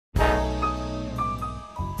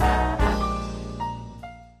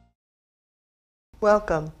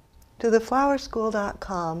Welcome to the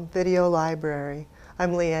flowerschool.com video library.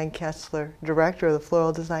 I'm Leanne Kessler, Director of the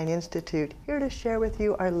Floral Design Institute, here to share with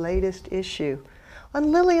you our latest issue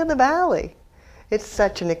on Lily of the Valley. It's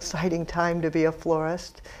such an exciting time to be a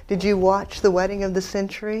florist. Did you watch the wedding of the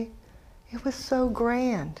century? It was so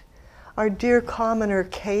grand. Our dear commoner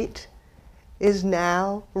Kate is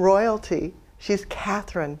now royalty. She's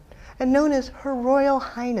Catherine, and known as Her Royal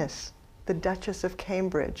Highness, the Duchess of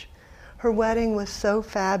Cambridge. Her wedding was so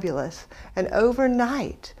fabulous, and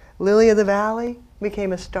overnight, Lily of the Valley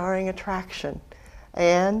became a starring attraction.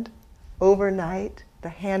 And overnight, the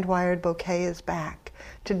hand-wired bouquet is back.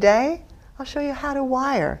 Today, I'll show you how to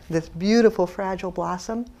wire this beautiful fragile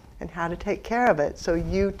blossom and how to take care of it so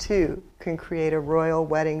you too can create a royal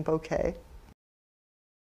wedding bouquet.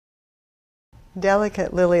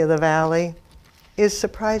 Delicate Lily of the Valley is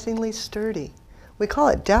surprisingly sturdy. We call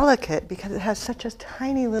it delicate because it has such a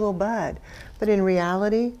tiny little bud, but in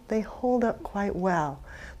reality, they hold up quite well.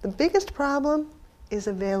 The biggest problem is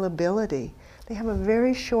availability. They have a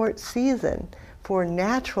very short season for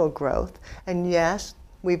natural growth, and yes,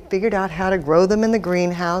 we've figured out how to grow them in the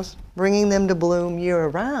greenhouse, bringing them to bloom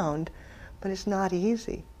year-round, but it's not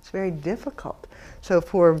easy. It's very difficult. So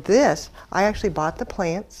for this, I actually bought the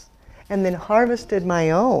plants and then harvested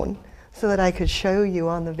my own so that I could show you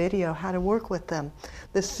on the video how to work with them.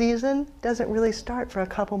 The season doesn't really start for a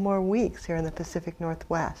couple more weeks here in the Pacific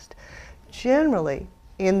Northwest. Generally,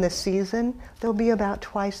 in the season, they'll be about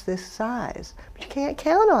twice this size. But you can't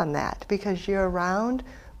count on that because year-round,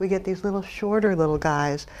 we get these little shorter little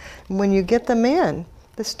guys. And when you get them in,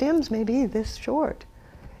 the stems may be this short.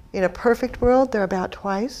 In a perfect world, they're about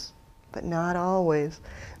twice, but not always.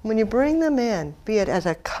 When you bring them in, be it as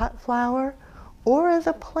a cut flower or as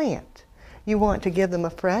a plant, you want to give them a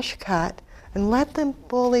fresh cut and let them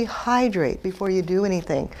fully hydrate before you do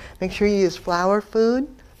anything. Make sure you use flower food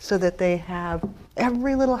so that they have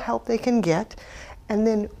every little help they can get. And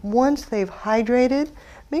then once they've hydrated,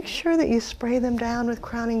 make sure that you spray them down with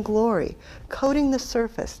Crowning Glory, coating the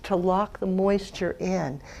surface to lock the moisture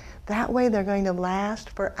in. That way they're going to last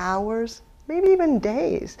for hours, maybe even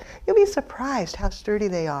days. You'll be surprised how sturdy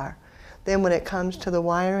they are. Then when it comes to the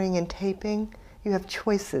wiring and taping, you have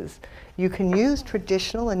choices. You can use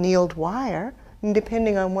traditional annealed wire, and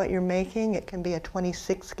depending on what you're making, it can be a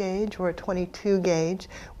 26 gauge or a 22 gauge.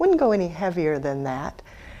 Wouldn't go any heavier than that.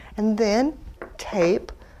 And then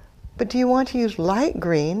tape. But do you want to use light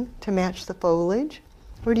green to match the foliage?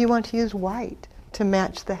 Or do you want to use white to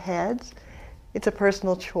match the heads? It's a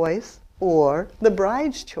personal choice. Or the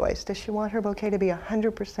bride's choice. Does she want her bouquet to be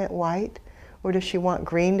 100% white? Or does she want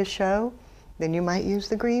green to show? Then you might use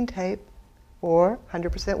the green tape. Or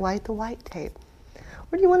 100% white, the white tape.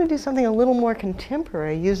 Or do you want to do something a little more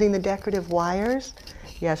contemporary using the decorative wires?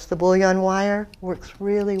 Yes, the bullion wire works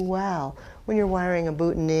really well when you're wiring a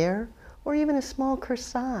boutonniere or even a small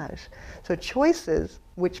corsage. So choices,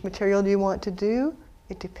 which material do you want to do?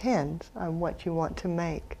 It depends on what you want to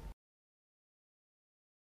make.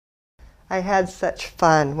 I had such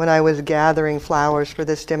fun when I was gathering flowers for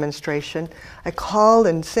this demonstration. I called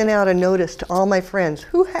and sent out a notice to all my friends,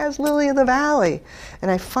 who has Lily of the Valley? And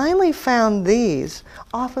I finally found these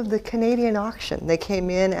off of the Canadian auction. They came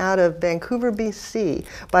in out of Vancouver, BC,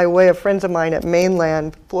 by way of friends of mine at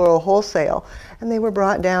Mainland Floral Wholesale. And they were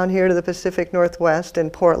brought down here to the Pacific Northwest in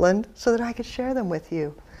Portland so that I could share them with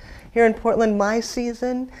you. Here in Portland, my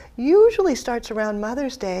season usually starts around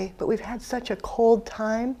Mother's Day, but we've had such a cold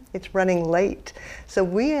time, it's running late. So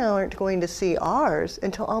we aren't going to see ours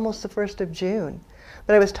until almost the 1st of June.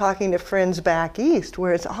 But I was talking to friends back east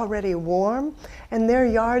where it's already warm, and their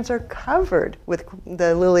yards are covered with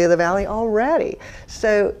the Lily of the Valley already.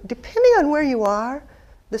 So depending on where you are,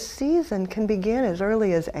 the season can begin as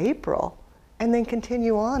early as April and then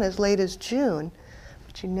continue on as late as June.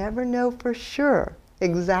 But you never know for sure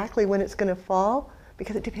exactly when it's going to fall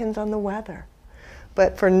because it depends on the weather.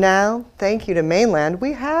 But for now, thank you to Mainland,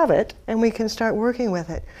 we have it and we can start working with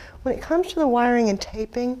it. When it comes to the wiring and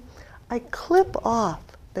taping, I clip off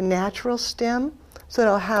the natural stem so that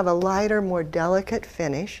I'll have a lighter, more delicate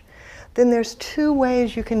finish. Then there's two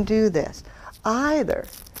ways you can do this. Either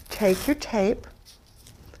take your tape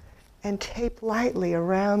and tape lightly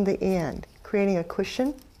around the end, creating a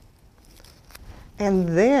cushion, and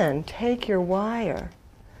then take your wire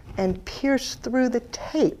and pierce through the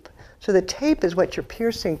tape. So the tape is what you're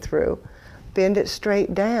piercing through. Bend it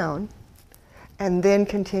straight down and then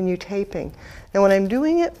continue taping. Now when I'm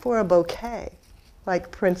doing it for a bouquet,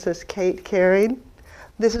 like Princess Kate carried,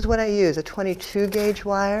 this is what I use, a 22 gauge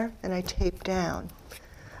wire, and I tape down.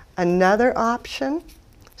 Another option,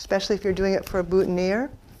 especially if you're doing it for a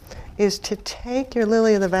boutonniere, is to take your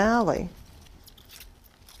lily of the valley,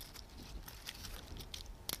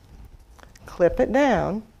 clip it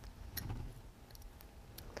down,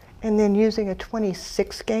 and then using a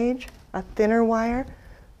 26 gauge, a thinner wire,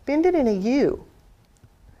 bend it in a U,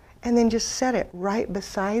 and then just set it right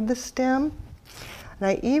beside the stem. And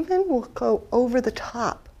I even will go over the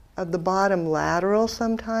top of the bottom lateral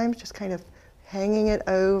sometimes, just kind of hanging it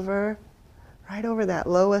over, right over that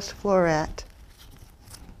lowest floret,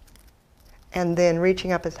 and then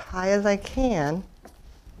reaching up as high as I can,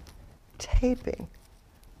 taping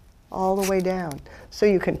all the way down. So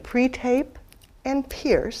you can pre-tape and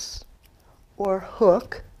pierce, or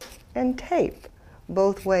hook and tape.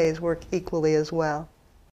 Both ways work equally as well.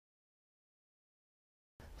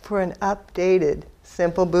 For an updated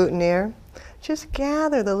simple boutonniere, just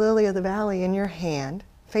gather the lily of the valley in your hand,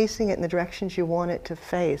 facing it in the directions you want it to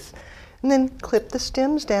face, and then clip the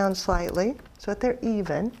stems down slightly so that they're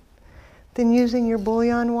even. Then using your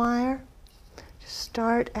bullion wire, just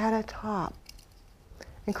start at a top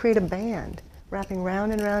and create a band, wrapping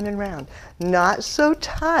round and round and round. Not so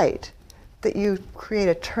tight that you create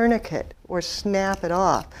a tourniquet or snap it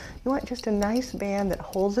off. You want just a nice band that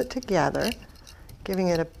holds it together, giving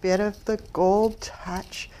it a bit of the gold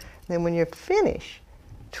touch. Then when you're finished,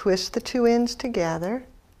 twist the two ends together,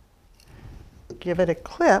 give it a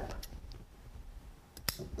clip,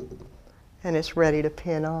 and it's ready to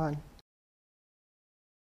pin on.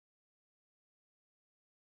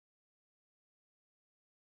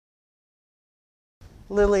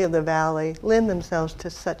 Lily of the Valley lend themselves to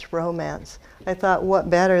such romance. I thought, what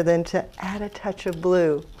better than to add a touch of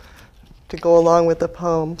blue to go along with the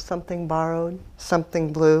poem, something borrowed,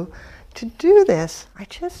 something blue. To do this, I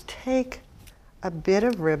just take a bit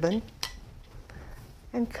of ribbon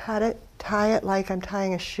and cut it, tie it like I'm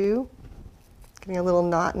tying a shoe, getting a little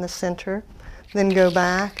knot in the center, then go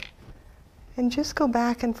back and just go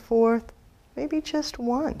back and forth, maybe just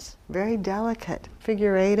once, very delicate.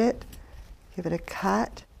 Figure eight it, give it a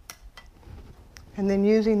cut, and then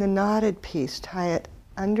using the knotted piece, tie it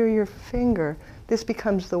under your finger. This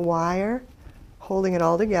becomes the wire, holding it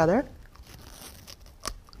all together.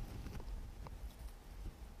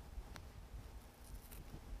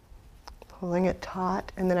 Pulling it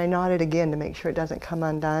taut, and then I knot it again to make sure it doesn't come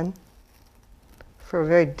undone for a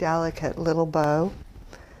very delicate little bow.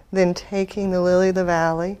 Then taking the lily of the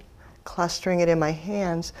valley, clustering it in my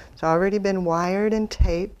hands. It's already been wired and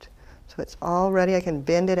taped, so it's all ready. I can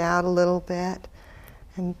bend it out a little bit,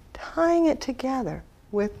 and tying it together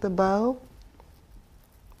with the bow,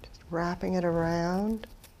 just wrapping it around.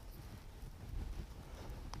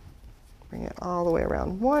 Bring it all the way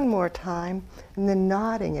around one more time, and then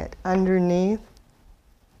knotting it underneath,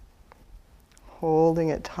 holding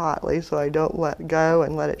it tautly so I don't let go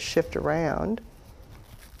and let it shift around.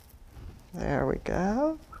 There we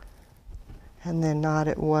go. And then knot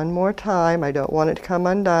it one more time. I don't want it to come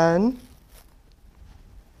undone.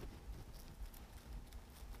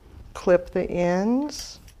 Clip the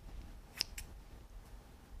ends.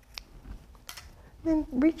 Then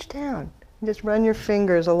reach down. Just run your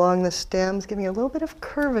fingers along the stems, giving a little bit of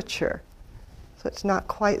curvature so it's not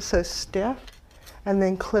quite so stiff. And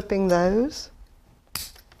then clipping those.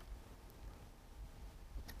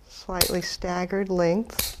 Slightly staggered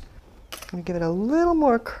lengths. And give it a little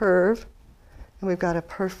more curve. And we've got a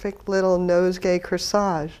perfect little nosegay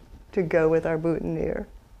corsage to go with our boutonniere.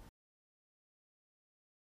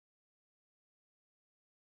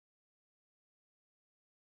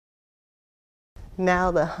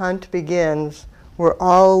 Now the hunt begins. We're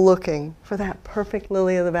all looking for that perfect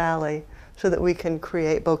lily of the valley so that we can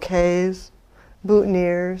create bouquets,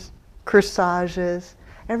 boutonnieres, corsages,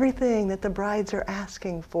 everything that the brides are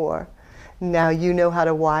asking for. Now you know how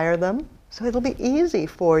to wire them, so it'll be easy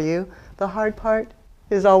for you. The hard part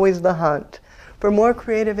is always the hunt. For more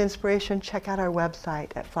creative inspiration, check out our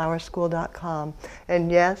website at flowerschool.com.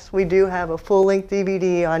 And yes, we do have a full-length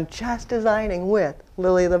DVD on just designing with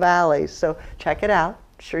Lily of the Valley, so check it out.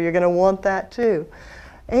 I'm sure you're going to want that too.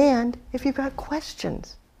 And if you've got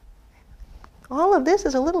questions, all of this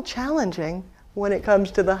is a little challenging when it comes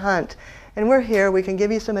to the hunt. And we're here, we can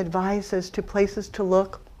give you some advice as to places to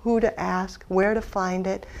look, who to ask, where to find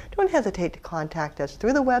it. Don't hesitate to contact us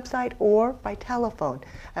through the website or by telephone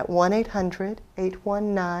at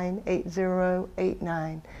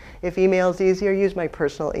 1-800-819-8089. If email is easier, use my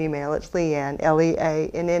personal email. It's Leanne,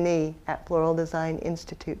 Leanne, at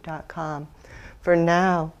floraldesigninstitute.com. For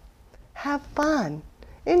now, have fun,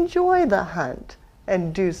 enjoy the hunt,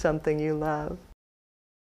 and do something you love.